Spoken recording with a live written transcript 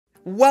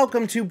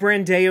Welcome to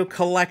Brandao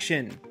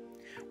Collection.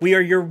 We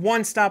are your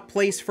one-stop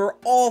place for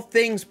all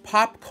things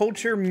pop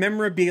culture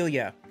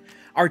memorabilia.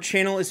 Our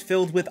channel is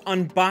filled with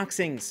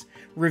unboxings,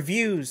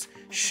 reviews,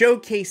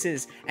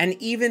 showcases,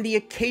 and even the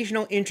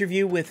occasional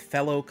interview with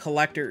fellow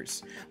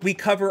collectors. We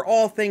cover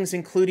all things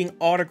including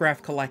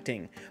autograph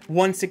collecting,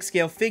 1/6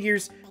 scale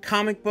figures,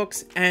 comic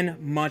books, and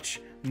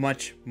much,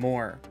 much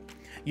more.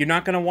 You're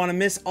not going to want to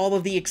miss all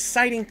of the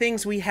exciting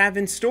things we have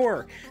in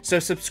store, so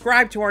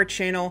subscribe to our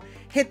channel,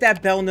 hit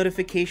that bell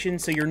notification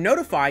so you're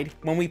notified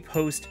when we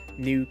post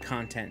new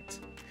content.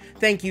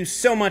 Thank you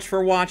so much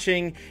for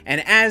watching,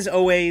 and as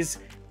always,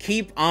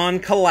 keep on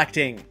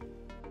collecting!